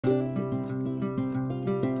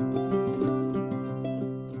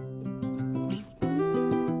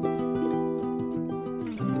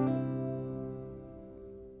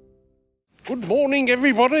morning,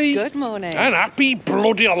 everybody. Good morning. And happy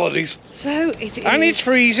bloody holidays. So it is. And it's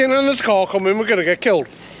freezing and there's a car coming, we're going to get killed.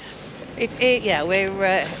 It's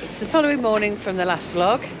the following morning from the last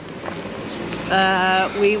vlog.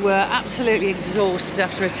 We were absolutely exhausted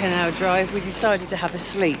after a 10-hour drive. We decided to have a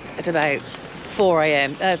sleep at about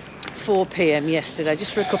 4 p.m. yesterday,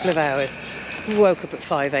 just for a couple of hours. We woke up at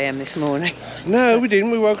 5 a.m. this morning. No, we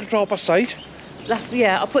didn't. We woke up at 8:30.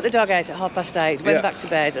 I put the dog out at 8:30, went back to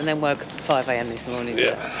bed, and then woke up at 5 a.m. this morning.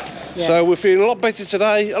 So we're feeling a lot better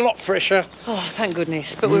today, a lot fresher. Oh, thank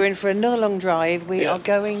goodness. But we're in for another long drive. We are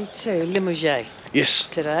going to Limoges. Yes.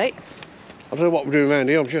 Today. I don't know what we're doing around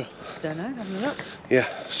here, I'm sure. Don't know, having a look. Yeah,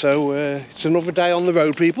 so it's another day on the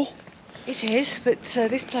road, people. It is, but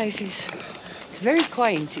this place is... It's very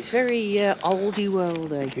quaint. It's very oldie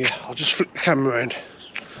worldy. Yeah, I'll just flip the camera around.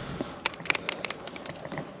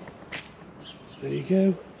 There you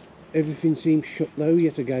go. Everything seems shut though,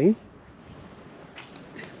 yet again.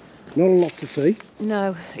 Not a lot to see.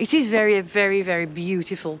 No, it is very, very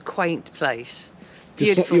beautiful, quaint place.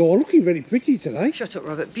 Beautiful. You're looking very pretty today. Shut up,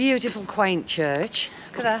 Robert. Beautiful, quaint church.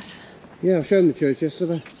 Look at that. Yeah, I've shown the church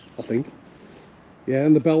yesterday, I think. Yeah,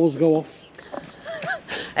 and the bells go off.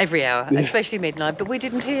 Every hour, especially midnight, but we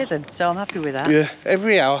didn't hear them, so I'm happy with that. Yeah,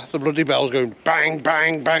 every hour the bloody bells go bang,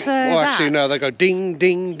 bang, bang. So well, actually, no, they go ding,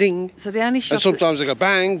 ding, ding. So the only shop... And sometimes they go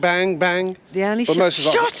bang, bang, bang. The only shop...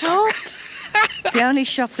 Shut up! The only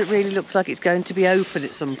shop that really looks like it's going to be open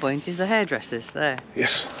at some point is the hairdressers there.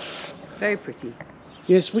 Yes. Very pretty.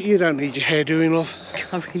 Yes, but you don't need your hair doing, love.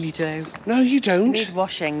 I really do. No, you don't. It needs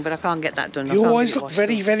washing, but I can't get that done. You always look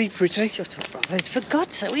very, very pretty. Shut up, Robert. For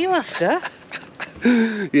God's sake, what are you after?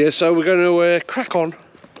 Yeah, so we're going to crack on,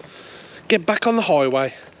 get back on the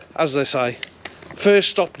highway, as they say. First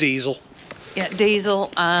stop, diesel. Yeah,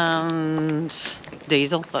 diesel and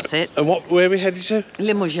diesel, that's it. And where are we headed to?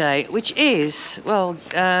 Limoges, which is, well,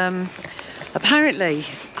 apparently,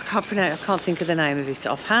 I can't think of the name of it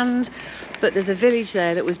offhand, but there's a village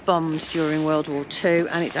there that was bombed during World War II,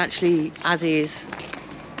 and it's actually, as is,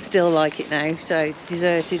 still like it now. So it's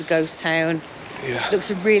deserted, ghost town. Yeah. Looks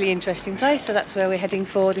a really interesting place, so that's where we're heading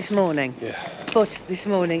for this morning. Yeah. But this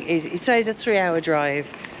morning it says a 3-hour drive,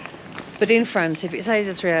 but in France, if it says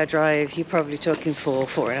a 3-hour drive, you're probably talking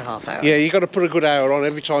 4.5 hours. Yeah, you've got to put a good hour on.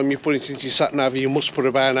 Every time you put it into your sat-nav, you must put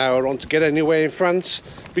about an hour on to get anywhere in France,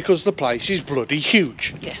 because the place is bloody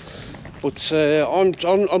huge. Yes. But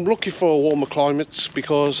I'm looking for warmer climates,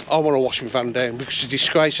 because I want to wash my van down, because it's a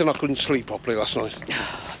disgrace and I couldn't sleep properly last night.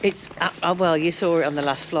 It's, well, you saw it on the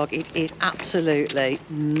last vlog, it is absolutely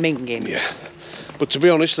minging. Yeah, but to be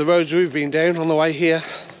honest, the roads we've been down on the way here,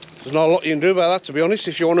 there's not a lot you can do about that, to be honest,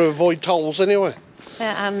 if you want to avoid tolls anyway.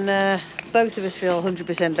 Yeah, and both of us feel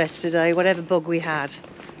 100% better today. Whatever bug we had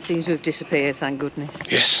seems to have disappeared, thank goodness.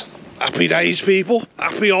 Yes, happy days, people,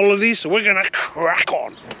 happy holidays, so we're going to crack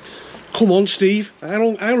on. Come on, Steve, how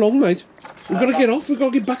long, mate? We've got to get off, we've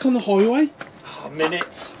got to get back on the highway. Oh,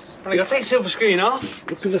 minutes. I've got to take silver screen off.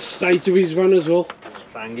 Look at the state of his van as well.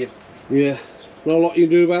 Thank you. Yeah, not a lot you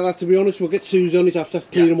can do about that, to be honest. We'll get Suze on it after,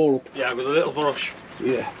 clean them all up. Yeah, with a little brush.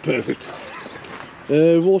 Yeah, perfect.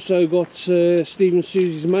 We've also got Steve and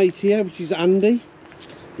Susie's mate here, which is Andy,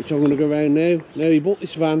 which I'm going to go around now. Now, he bought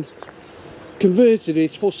this van, converted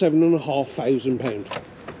it for £7,500.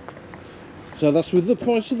 So that's with the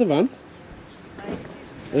price of the van.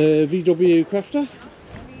 VW Crafter.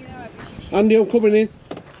 Andy, I'm coming in.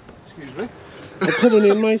 Excuse me? I'm coming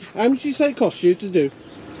in, mate. How much did you say it cost you to do?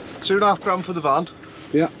 £2.5 grand for the van.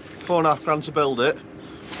 Yeah. £4.5 grand to build it.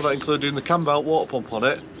 For that including the cam belt water pump on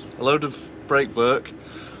it, a load of brake work,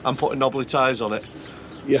 and putting knobbly tyres on it.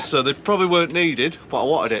 Yeah. So they probably weren't needed, but I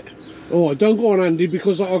wanted it. Oh, don't go on, Andy,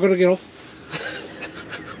 because I've got to get off.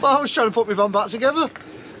 Well, I was trying to put my van back together.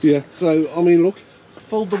 Yeah, so, I mean, look.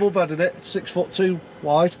 Full double bed in it, 6'2"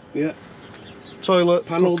 wide. Yeah. Toilet,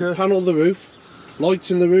 panel the roof,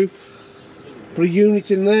 lights in the roof, put a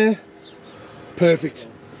unit in there. Perfect.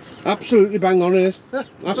 Absolutely bang on it. Yeah.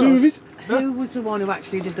 Happy with it? Yeah. Who was the one who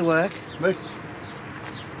actually did the work? Me.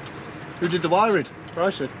 Who did the wiring?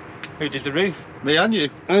 Pricey. Who did the roof? Me and you.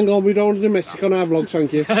 Hang on, we don't want a domestic on our vlogs,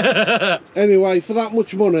 thank you. Anyway, for that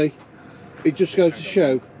much money, it just goes to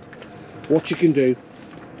show what you can do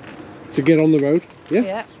to get on the road. Yeah?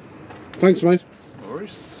 Yeah. Thanks, mate. No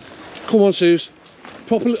worries. Come on, Suze.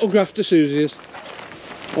 Proper little grafter Susie is.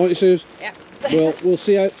 Aren't you, Suze? Yeah. Well, we'll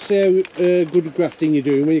see how good grafting you're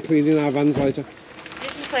doing when you're cleaning our vans later. You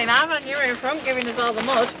can clean our van, you're in front giving us all the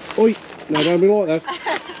mud. Oi, no, don't be like that.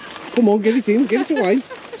 Come on, get it in, get it away.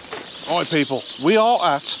 Alright, people, we are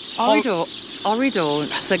at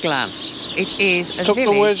Oradour-Sur-Glane. It is a Took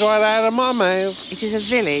village. the words right out of my mouth. It is a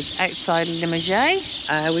village outside Limoges.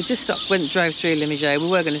 We just drove through Limoges. We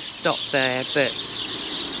were going to stop there, but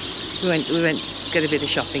we went get a bit of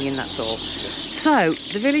shopping in, that's all. So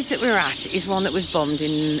the village that we're at is one that was bombed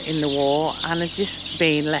in the war and has just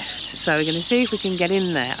been left. So we're going to see if we can get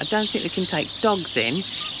in there. I don't think we can take dogs in,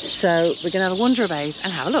 so we're going to have a wander about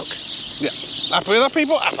and have a look. Yeah, happy with that,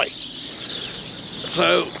 people? Happy.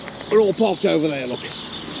 So we're all parked over there, look.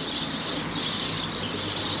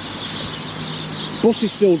 Bus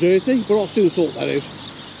is still dirty, but I'll soon sort that out.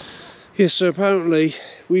 Yes, so apparently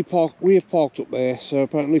we have parked up there. So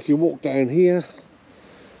apparently if you walk down here,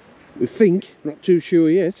 we think, not too sure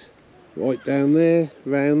yet, right down there,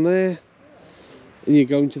 round there, and you're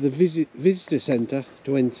going to the visitor centre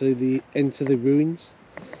to enter the ruins.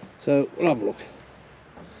 So we'll have a look.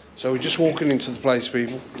 So we're just walking into the place,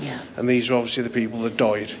 people. Yeah. And these are obviously the people that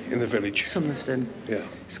died in the village. Some of them. Yeah.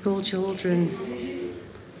 School children.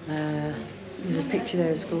 There's a picture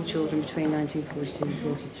there of school children between 1942 and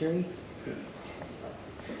 43. Yeah.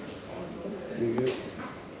 There you go.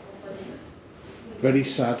 Very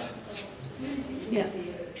sad. Yeah.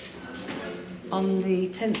 On the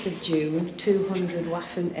 10th of June, 200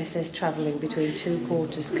 Waffen SS travelling between two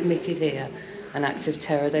quarters committed here an act of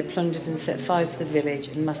terror. They plundered and set fire to the village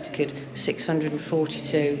and massacred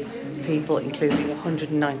 642 people, including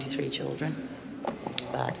 193 children.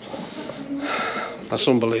 Bad. That's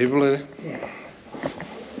unbelievable, isn't it? Yeah.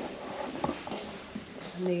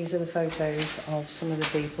 And these are the photos of some of the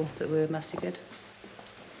people that were massacred.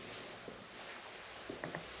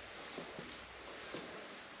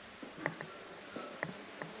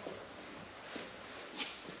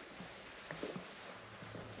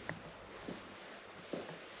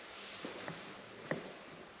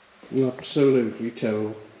 Absolutely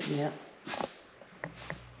terrible. Yeah.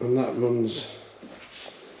 And that runs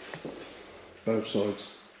both sides.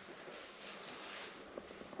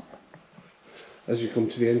 As you come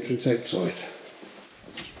to the entrance outside.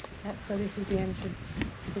 Yep, so this is the entrance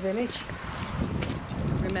to the village.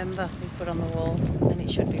 Remember is put on the wall, and it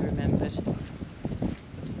should be remembered.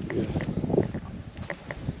 Yeah.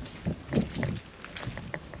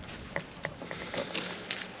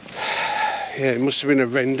 Yeah, it must have been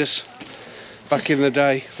horrendous back in the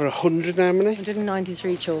day. For 100, how many?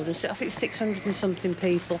 193 children, so I think 600 and something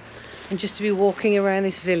people. And just to be walking around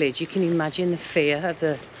this village, you can imagine the fear of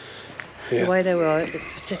the way they were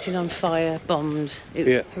setting on fire, bombed. It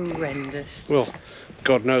was horrendous. Well,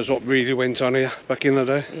 God knows what really went on here back in the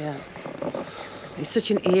day. Yeah. It's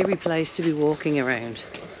such an eerie place to be walking around.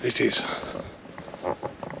 It is.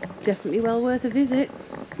 Definitely well worth a visit.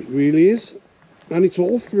 It really is. And it's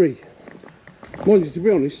all free. Mind you, to be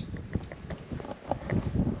honest,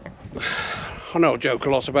 I know I joke a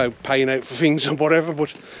lot about paying out for things and whatever,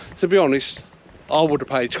 but to be honest, I would have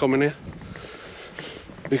paid to come in here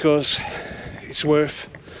because it's worth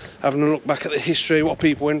having a look back at the history of what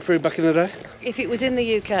people went through back in the day. If it was in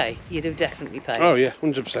the UK, you'd have definitely paid. Oh yeah,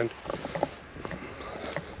 100%.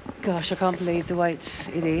 Gosh, I can't believe the way it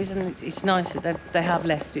is, and it's nice that they have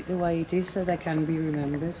left it the way it is so they can be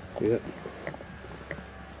remembered. Yeah.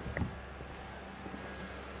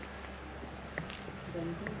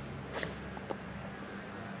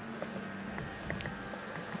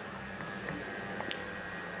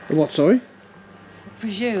 What, sorry? I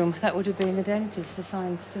presume that would have been the dentist. The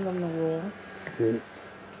sign's still on the wall. Yeah.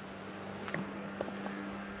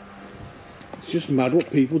 It's just mad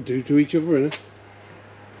what people do to each other, innit?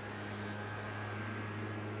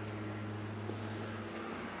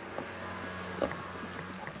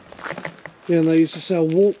 Yeah, and they used to sell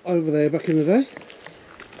wool over there back in the day.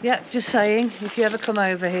 Yeah, just saying, if you ever come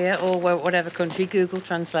over here or whatever country, Google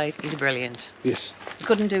Translate is brilliant. Yes. You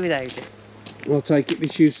couldn't do without it. I'll take it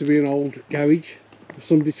this used to be an old garage of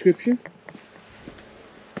some description.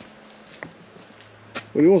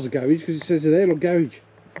 Well, it was a garage because it says there, look, garage.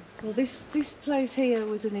 Well, this place here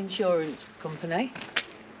was an insurance company.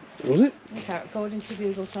 Was it? Okay, according to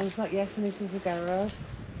Google Translate, yes, and this is a garage.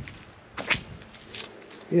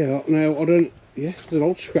 Yeah, now I don't. Yeah, there's an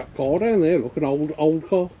old scrap car down there. Look, an old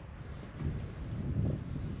car.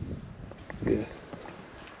 Yeah.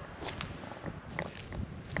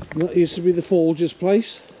 And that used to be the forger's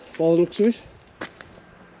place, by the looks of it.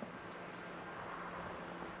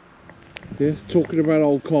 Yeah, talking about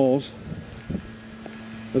old cars.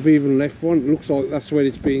 I've even left one. It looks like that's where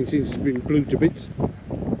it's been since it's been blew to bits.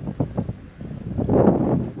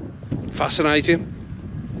 Fascinating.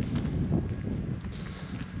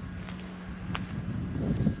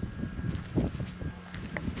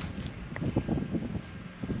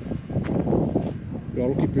 You're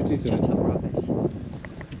looking pretty today. Shut up, Robert.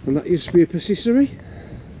 And that used to be a pastisserie.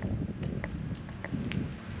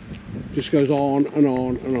 Just goes on and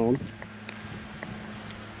on and on.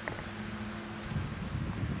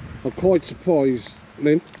 I'm quite surprised,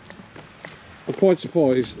 Lynn. I'm quite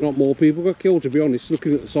surprised not more people got killed, to be honest,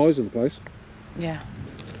 looking at the size of the place. Yeah.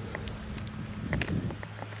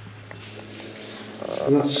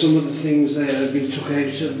 And that's some of the things there that have been took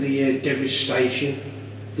out of the devastation,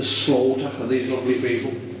 the slaughter of these lovely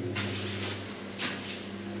people.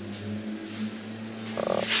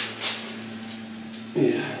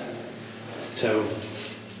 Yeah, terrible.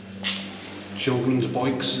 Children's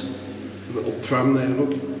bikes, a little tram there,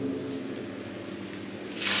 look.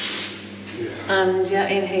 And yeah,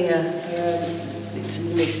 in here, it's a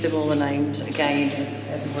list of all the names again,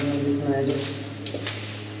 everyone who was murdered.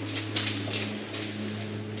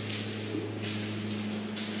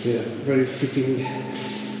 Yeah, very fitting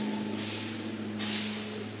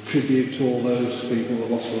tribute to all those people that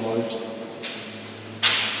lost their lives.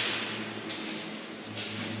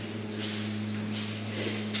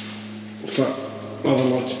 In fact, other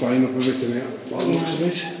lights playing up a bit in it, by the looks of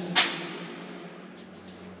it.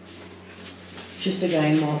 Just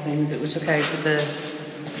again, more things that we took out of the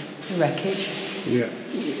wreckage. Yeah.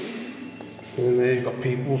 And then there you've got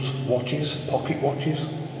people's watches, pocket watches.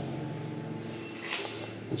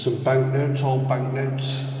 And some banknotes, old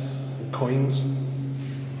banknotes and coins.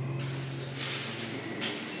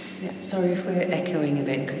 Yeah, sorry if we're echoing a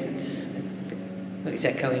bit because it's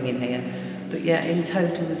echoing in here. But yeah, in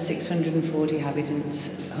total there's 640 inhabitants,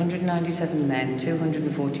 197 men,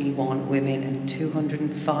 241 women and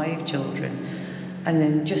 205 children. And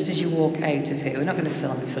then just as you walk out of here, we're not going to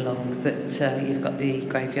film it for long, but you've got the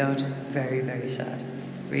graveyard. Very, very sad.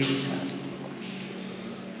 Really sad.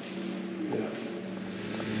 Yeah.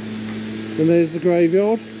 And there's the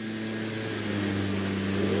graveyard.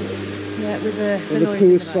 Yeah, with the And the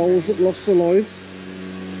poor souls that lost their lives.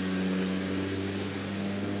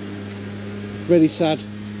 Very sad.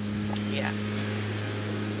 Yeah.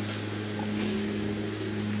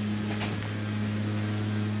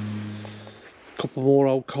 Couple more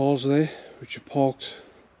old cars there, which are parked,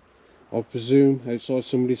 I presume, outside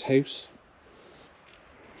somebody's house.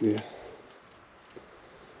 Yeah.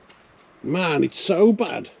 Man, it's so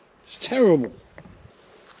bad. It's terrible.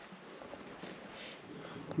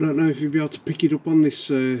 I don't know if you'll be able to pick it up on this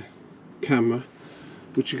camera,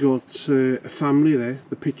 but you got a family there,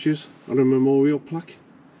 the pictures on a memorial plaque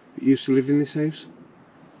that used to live in this house.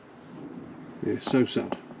 Yeah, so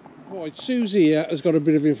sad. Right, Susie here has got a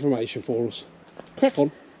bit of information for us. Crack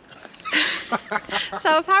on.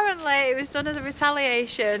 So apparently it was done as a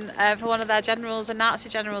retaliation for one of their generals, a Nazi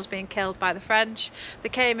generals, being killed by the French. They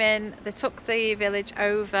came in, they took the village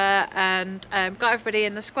over and got everybody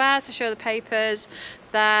in the square to show the papers.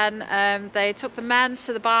 Then they took the men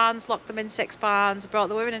to the barns, locked them in 6 barns, brought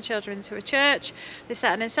the women and children into a church. They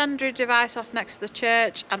set an incendiary device off next to the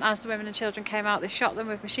church, and as the women and children came out, they shot them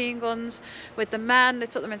with machine guns. With the men, they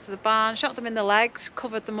took them into the barn, shot them in the legs,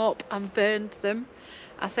 covered them up and burned them.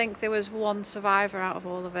 I think there was 1 survivor out of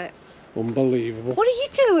all of it. Unbelievable. What are you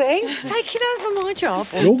doing? Taking over my job?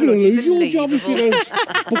 You're going to lose your job if you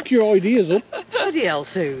don't book your ideas up. Bloody hell,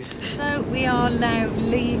 Suze. So we are now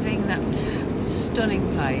leaving that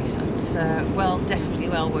stunning place. It's definitely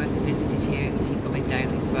well worth a visit if you're coming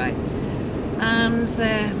down this way. And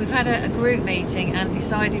we've had a group meeting and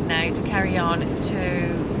decided now to carry on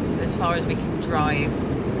to as far as we can drive.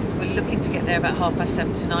 We're looking to get there about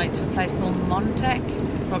 7:30 tonight to a place called Montech.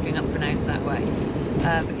 Probably not pronounced that way.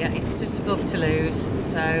 But yeah, it's just above Toulouse,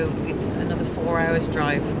 so it's another 4 hours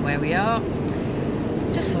drive from where we are.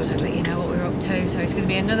 Just thought I'd let you know what we're up to. So it's going to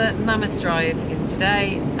be another mammoth drive in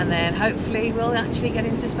today, and then hopefully we'll actually get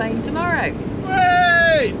into Spain tomorrow.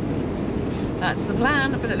 Hey! That's the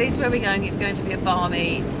plan, but at least where we're going, it's going to be a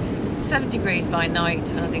balmy 7 degrees by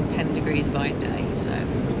night and I think 10 degrees by day, so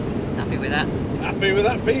happy with that. Happy with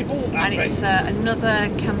that, people? Happy. And it's another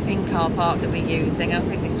camping car park that we're using. I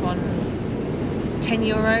think this one's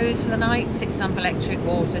 €10 for the night, 6 amp electric,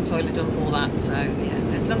 water, toilet dump, all that. So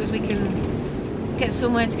yeah, as long as we can get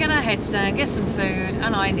somewhere to get our heads down, get some food,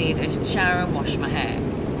 and I need a shower and wash my hair.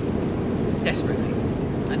 Desperately.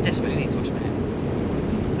 I desperately need to wash my hair.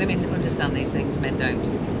 Women understand these things, men don't.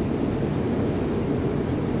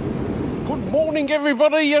 Good morning,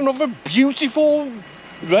 everybody. Another beautiful,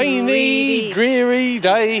 rainy, dreary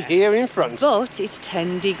day here in France. But it's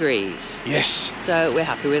 10 degrees. Yes. So we're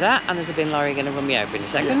happy with that, and there's a bin lorry going to run me over in a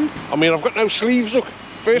second. I mean, I've got no sleeves, look.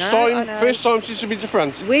 First No, I time, know. first time since we've been to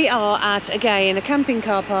France. We are at, again, a camping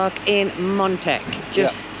car park in Montech,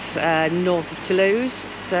 just north of Toulouse.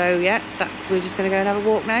 So yeah, we're just going to go and have a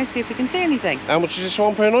walk now, see if we can see anything. How much is this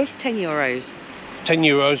one per night? €10.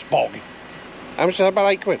 €10, bargain. How much is that?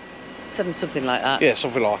 About £8? Something like that. Yeah,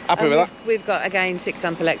 something like that. Happy And with that? We've got, again, 6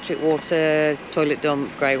 amp electric, water, toilet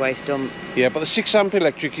dump, grey waste dump. Yeah, but the 6 amp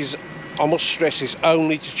electric is, I must stress, is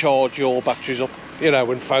only to charge your batteries up. You know,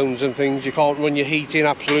 when phones and things, you can't run your heating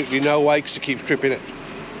absolutely no way because it keeps tripping it.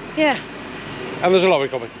 Yeah. And there's a lorry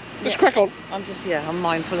coming. Let's crack on. I'm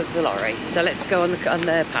mindful of the lorry. So let's go on the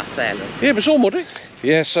path there, look. Yeah, but it's all muddy.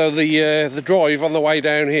 Yeah, so the drive on the way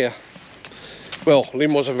down here, well,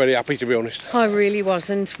 Lynn wasn't very happy, to be honest. I really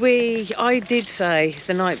wasn't. I did say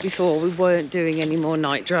the night before we weren't doing any more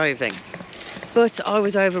night driving. But I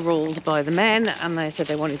was overruled by the men and they said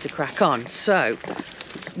they wanted to crack on. So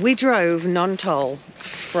we drove non-toll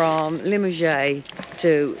from Limoges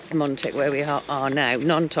to Montech, where we are now,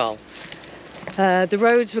 non-toll. The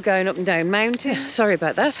roads were going up and down mountain. Sorry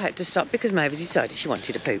about that, I had to stop because Mavis decided she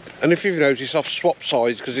wanted to poop. And if you've noticed, I've swapped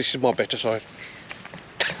sides because this is my better side.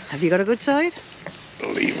 Have you got a good side?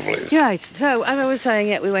 Unbelievably. Right, so as I was saying,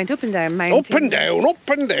 yeah, we went up and down mountains. Up and down, up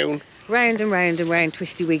and down. Round and round and round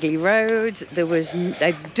twisty wiggly roads.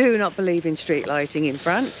 They do not believe in street lighting in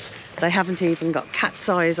France. They haven't even got cat's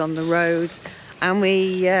eyes on the roads. And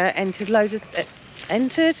we went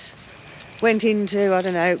into, I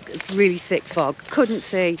don't know, really thick fog. Couldn't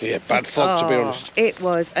see. Yeah, bad fog, to be honest. It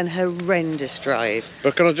was an horrendous drive.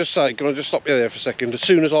 But can I just stop you there for a second? As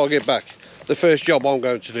soon as I get back, the first job I'm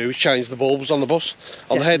going to do is change the bulbs on the bus,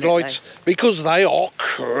 on the headlights, because they are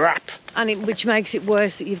crap. And which makes it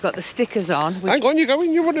worse that you've got the stickers on. Hang on,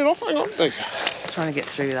 you're running off, hang on. Trying to get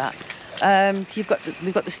through that.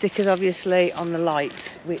 We've got the stickers obviously on the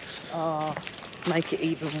lights, which make it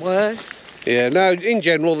even worse. Yeah, no, in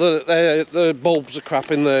general the bulbs are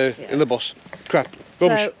crap in the bus. Crap.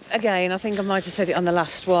 Rubbish. So again, I think I might have said it on the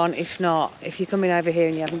last one. If not, if you're coming over here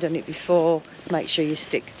and you haven't done it before, make sure you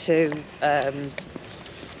stick to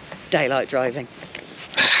daylight driving.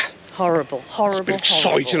 Horrible. It's been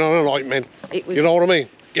exciting on a night, man. It was, you know what I mean?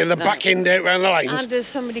 Get the back end out round the lanes. And as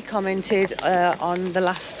somebody commented on the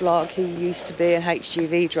last vlog, who used to be an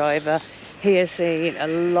HGV driver, he has seen a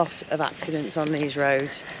lot of accidents on these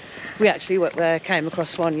roads. We actually came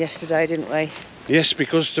across one yesterday, didn't we? Yes,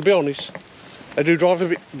 because to be honest, they do drive a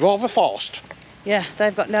bit rather fast. Yeah,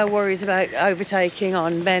 they've got no worries about overtaking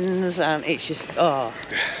on bends, and it's just,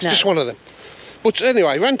 It's just one of them. But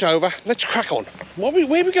anyway, rant over, let's crack on. Where are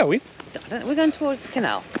we going? I don't know, we're going towards the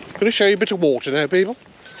canal. Going to show you a bit of water now, people.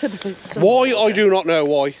 Why, I do not know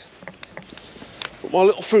why. But my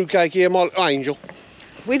little fruitcake here, my little angel.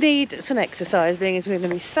 We need some exercise, being as we're going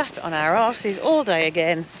to be sat on our arses all day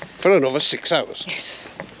again. For another 6 hours. Yes.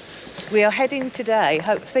 We are heading today,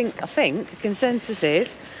 I think the consensus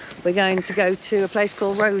is, we're going to go to a place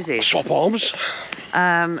called Roses. Swap arms.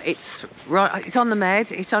 It's on the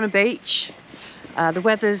Med, it's on a beach. The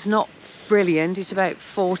weather's not brilliant, it's about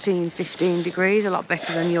 14-15 degrees, a lot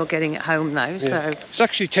better than you're getting at home though. Yeah. So it's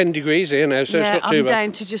actually 10 degrees here now, so yeah, it's not too bad. I'm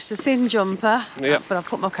down to just a thin jumper, but I've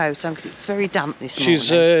put my coat on because it's very damp this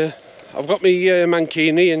morning. I've got my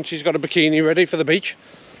mankini and she's got a bikini ready for the beach.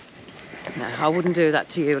 No, I wouldn't do that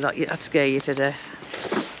to you, I'd scare you to death.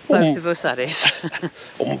 Both of us, that is.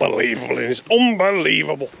 Unbelievable, it is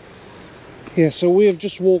unbelievable. Yeah, so we have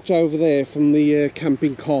just walked over there from the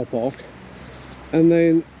camping car park, and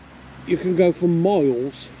then you can go for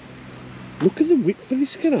miles. Look at the width of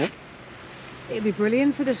this canal. It'd be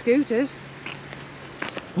brilliant for the scooters.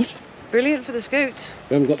 What? Brilliant for the scoots.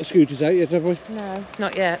 We haven't got the scooters out yet, have we? No,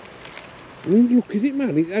 not yet. I mean, look at it,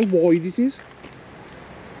 man, how wide it is.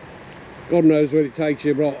 God knows where it takes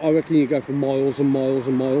you, but I reckon you go for miles and miles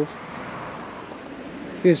and miles.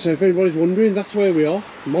 Yeah, so if anybody's wondering, that's where we are.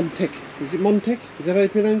 Montech. Is it Montech? Is that how you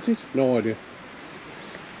pronounce it? No idea.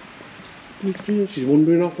 She's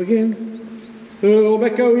wandering off again. Oh,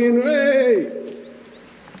 back going, hey!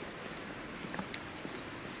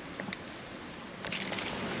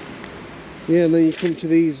 Yeah, and then you come to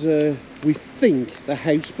these, we think, the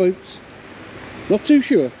houseboats. Not too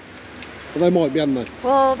sure. But they might be, haven't they?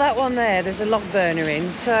 Well, that one there, there's a log burner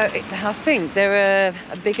in, so I think they're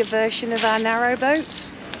a bigger version of our narrow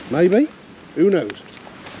boats. Maybe. Who knows?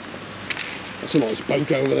 That's a nice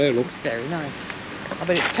boat over there, look. Very nice. I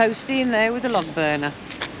bet it's toasty in there with a log burner.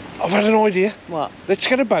 I've had an idea. What? Let's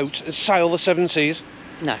get a boat and sail the 7 seas.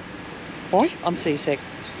 No. Why? I'm seasick.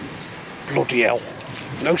 Bloody hell.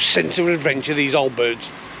 No sense of adventure, these old birds.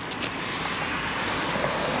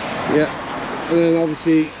 Yeah. And then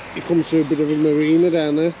obviously it comes to a bit of a marina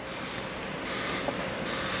down there.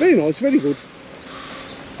 Very nice, very good.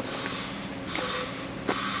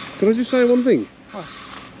 Can I just say one thing? What?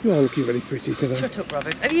 You are looking very pretty today. Shut up,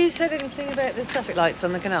 Robert. Have you said anything about the traffic lights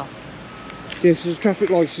on the canal? Yes, there's a traffic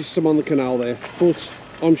light system on the canal there, but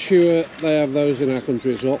I'm sure they have those in our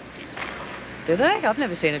country as well. Do they? I've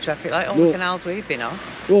never seen a traffic light on the canals we've been on.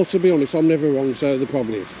 Well, to be honest, I'm never wrong, so there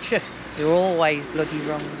probably is. You're always bloody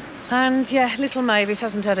wrong. And yeah, little Mavis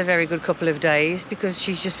hasn't had a very good couple of days because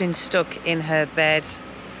she's just been stuck in her bed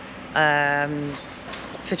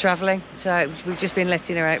for travelling. So we've just been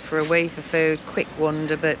letting her out for a wee for food, quick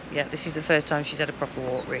wonder, but yeah, this is the first time she's had a proper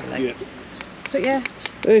walk, really. Yeah. But yeah.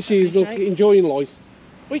 There she is, look, enjoying life.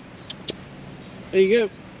 Wait. There you go.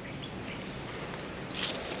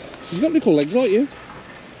 She's got little legs like you.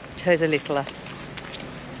 Hers are littler.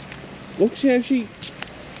 Look, see how she...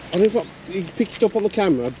 I don't know if you picked it up on the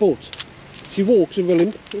camera, but she walks with a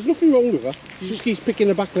limp. There's nothing wrong with her. She just keeps picking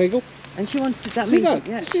her back leg up. And she wants to... See that?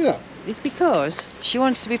 Yeah. See that? It's because she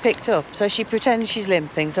wants to be picked up, so she pretends she's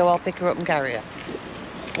limping, so I'll pick her up and carry her.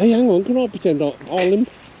 Hey, hang on, can I pretend I'll limp?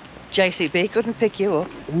 JCB couldn't pick you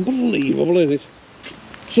up. Unbelievable, isn't it?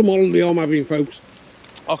 Some holiday I'm having, folks.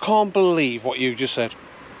 I can't believe what you just said.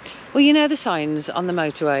 Well, you know the signs on the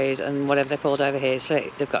motorways and whatever they're called over here, so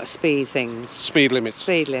they've got speed things. Speed limits.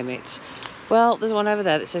 Speed limits. Well, there's one over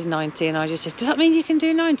there that says 90, and I just said, does that mean you can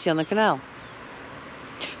do 90 on the canal?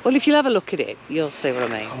 Well, if you'll have a look at it, you'll see what I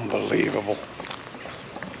mean. Unbelievable.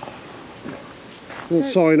 Little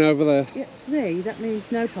sign over there. Yeah, to me, that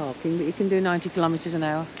means no parking, but you can do 90 kilometres an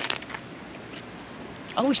hour.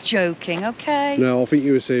 I was joking, okay? No, I think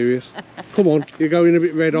you were serious. Come on, you're going a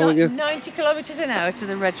bit red, aren't you? 90 kilometres an hour to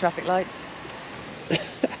the red traffic lights.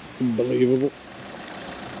 Unbelievable.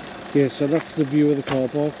 Yeah, so that's the view of the car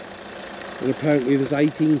park. And apparently there's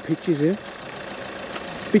 18 pitches here.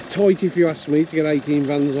 Bit tight if you ask me to get 18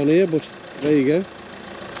 vans on here, but there you go.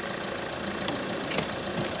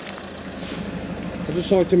 I'd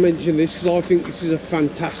just like to mention this because I think this is a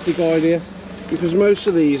fantastic idea. Because most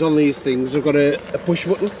of these, on these things, have got a push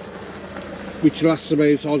button, which lasts about,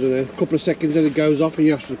 I don't know, a couple of seconds and it goes off and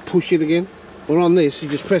you have to push it again. But on this, you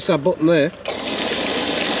just press that button there,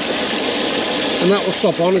 and that will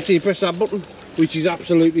stop on until you press that button, which is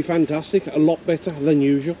absolutely fantastic, a lot better than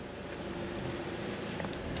usual.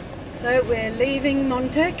 So we're leaving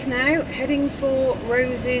Montech now, heading for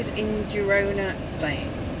Roses in Girona, Spain.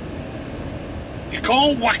 You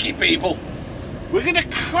can't whack it, people. We're going to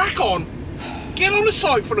crack on. Get on the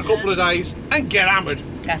site for a couple of days and get hammered.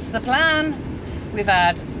 That's the plan.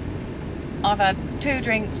 I've had 2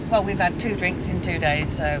 drinks. Well, we've had 2 drinks in 2 days,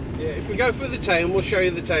 so. Yeah, if we go through the town, we'll show you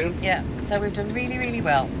the town. Yeah, so we've done really, really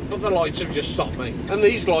well. But the lights have just stopped me. And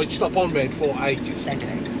these lights stop on red for ages. They do.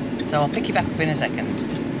 So I'll pick you back up in a second.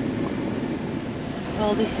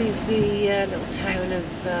 Well, this is the little town of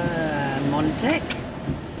Montech.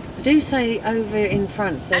 I do say over in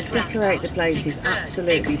France they decorate the places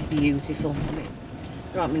absolutely beautiful. I mean,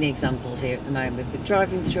 there aren't many examples here at the moment, but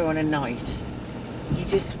driving through on a night,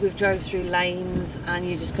 we've drove through lanes and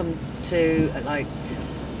you just come to like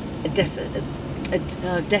a desolate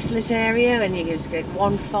area, and you just get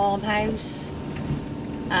one farmhouse,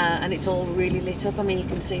 and it's all really lit up. I mean, you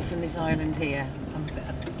can see from this island here,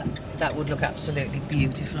 that would look absolutely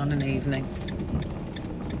beautiful on an evening.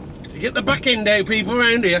 So get the back end out, people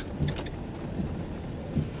around here.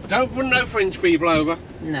 Don't run no French people over.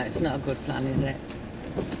 No, it's not a good plan, is it?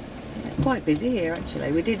 It's quite busy here,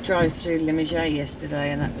 actually. We did drive through Limoges yesterday,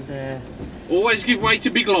 and that was a... Always give way to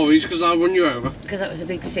big lorries, because I'll run you over. Because that was a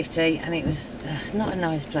big city, and it was not a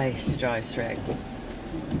nice place to drive through.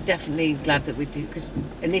 Definitely glad that we did, because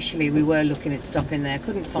initially we were looking at stopping there,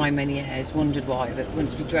 couldn't find many airs, wondered why, but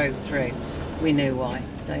once we drove through, we knew why.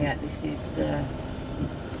 So yeah, this is the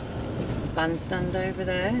bandstand over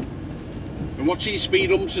there. And watch these speed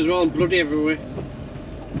humps as well, and bloody everywhere.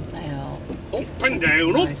 They are. Up and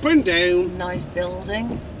down, nice, up and down. Nice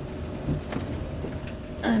building.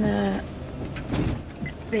 And a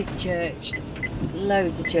big church.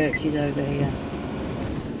 Loads of churches over here.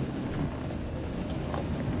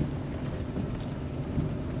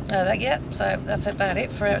 So that's about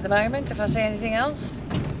it for at the moment, if I see anything else.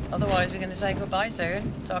 Otherwise we're going to say goodbye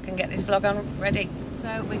soon, so I can get this vlog on ready.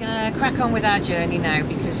 So we're going to crack on with our journey now,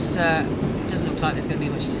 because it doesn't look like there's going to be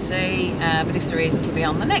much to see, but if there is, it'll be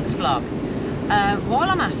on the next vlog. While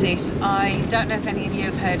I'm at it, I don't know if any of you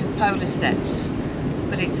have heard of Polar Steps,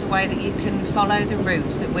 but it's a way that you can follow the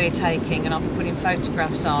route that we're taking, and I'll be putting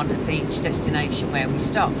photographs on of each destination where we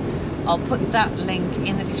stop. I'll put that link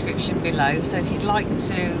in the description below, so if you'd like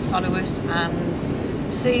to follow us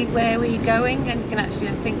and see where we're going, and you can actually,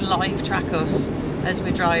 I think, live track us as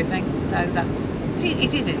we're driving. So that's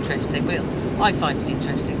it is interesting. Well, I find it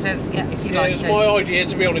interesting. So yeah, if you like it's to. my idea,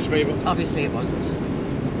 to be honest, people. Obviously, it wasn't.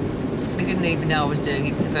 They didn't even know I was doing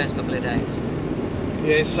it for the first couple of days.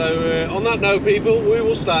 Yeah. So on that note, people, we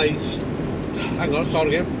will say. Hang on, start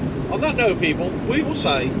again. On that note, people, we will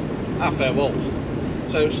say our farewells.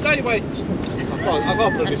 So stay away. I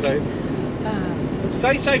can't bloody say it.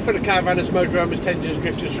 Stay safe for the caravanners, motorhomes, tenders,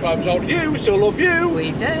 drifters, subscribers, all of you. We still love you.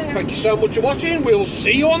 We do. Thank you so much for watching. We'll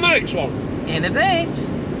see you on the next one. In a bit.